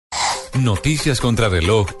Noticias contra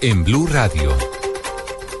reloj en Blue Radio.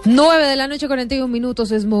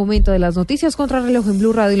 9:41 es momento de las noticias contra reloj en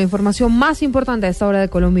Blue Radio. La información más importante a esta hora de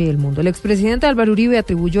Colombia y el mundo. El expresidente Álvaro Uribe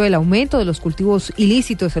atribuyó el aumento de los cultivos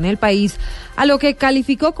ilícitos en el país a lo que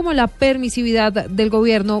calificó como la permisividad del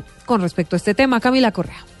gobierno con respecto a este tema. Camila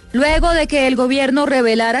Correa. Luego de que el gobierno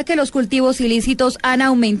revelara que los cultivos ilícitos han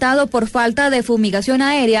aumentado por falta de fumigación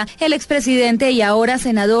aérea, el expresidente y ahora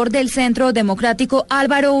senador del Centro Democrático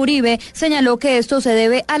Álvaro Uribe señaló que esto se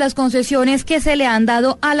debe a las concesiones que se le han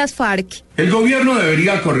dado a las Farc. El gobierno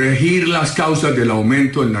debería corregir las causas del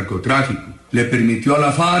aumento del narcotráfico. Le permitió a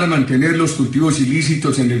la Farc mantener los cultivos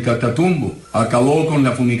ilícitos en el Catatumbo, acabó con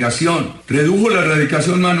la fumigación, redujo la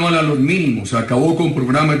erradicación manual a los mínimos, acabó con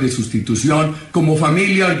programas de sustitución como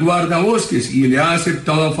familia al guardabosques y le ha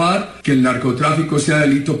aceptado a Farc que el narcotráfico sea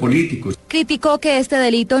delito político. Criticó que este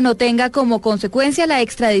delito no tenga como consecuencia la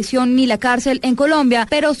extradición ni la cárcel en Colombia,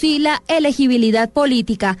 pero sí la elegibilidad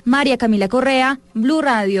política. María Camila Correa, Blue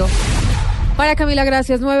Radio. María Camila,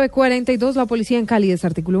 gracias. 9:42, la policía en Cali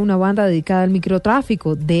desarticuló una banda dedicada al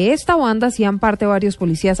microtráfico. De esta banda hacían parte varios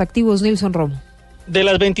policías activos. Nilson Romo. De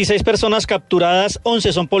las 26 personas capturadas,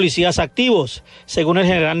 11 son policías activos. Según el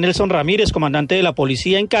general Nelson Ramírez, comandante de la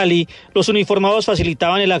policía en Cali, los uniformados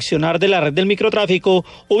facilitaban el accionar de la red del microtráfico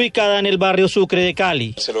ubicada en el barrio Sucre de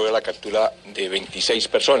Cali. Se logra la captura de 26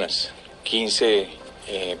 personas, 15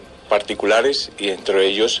 particulares y entre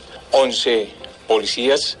ellos 11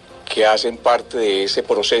 policías que hacen parte de ese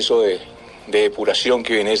proceso de depuración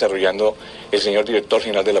que viene desarrollando el señor director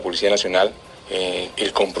general de la Policía Nacional,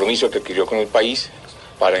 el compromiso que adquirió con el país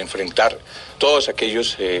para enfrentar todos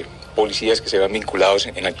aquellos policías que se vean vinculados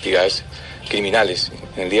en actividades criminales.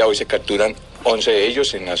 En el día de hoy se capturan 11 de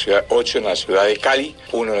ellos, en la ciudad, 8 en la ciudad de Cali,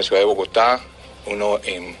 1 en la ciudad de Bogotá, 1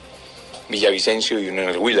 en Villavicencio y uno en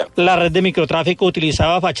el Huila. La red de microtráfico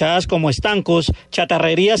utilizaba fachadas como estancos,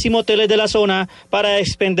 chatarrerías y moteles de la zona para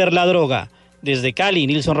expender la droga. Desde Cali,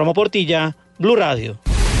 Nilson Romo Portilla, Blue Radio.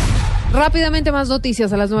 Rápidamente más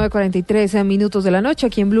noticias a las 9:43 de la noche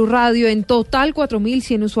aquí en Blue Radio. En total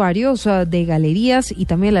 4.100 usuarios de galerías y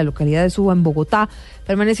también la localidad de Suba en Bogotá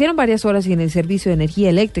permanecieron varias horas sin el servicio de energía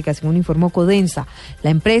eléctrica, según informó Codensa. La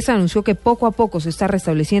empresa anunció que poco a poco se está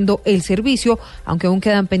restableciendo el servicio, aunque aún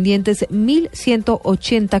quedan pendientes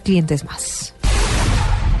 1.180 clientes más.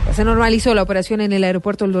 Ya se normalizó la operación en el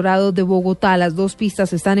aeropuerto El Dorado de Bogotá. Las dos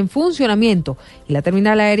pistas están en funcionamiento y la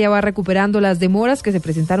terminal aérea va recuperando las demoras que se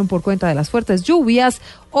presentaron por cuenta de las fuertes lluvias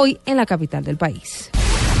hoy en la capital del país.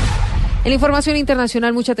 En la información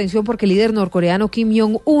internacional, mucha atención porque el líder norcoreano Kim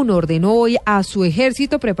Jong-un ordenó hoy a su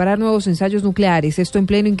ejército preparar nuevos ensayos nucleares. Esto en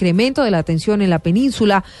pleno incremento de la tensión en la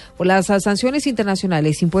península por las sanciones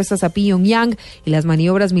internacionales impuestas a Pyongyang y las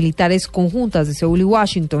maniobras militares conjuntas de Seúl y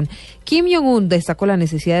Washington. Kim Jong-un destacó la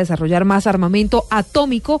necesidad de desarrollar más armamento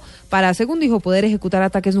atómico para, según dijo, poder ejecutar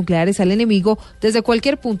ataques nucleares al enemigo desde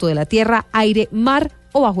cualquier punto de la tierra, aire, mar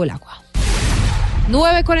o bajo el agua.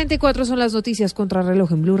 9:44 son las noticias contra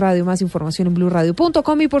reloj en Blue Radio. Más información en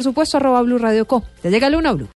bluradio.com y por supuesto @BlueRadioCo. Te llega Luna Blue.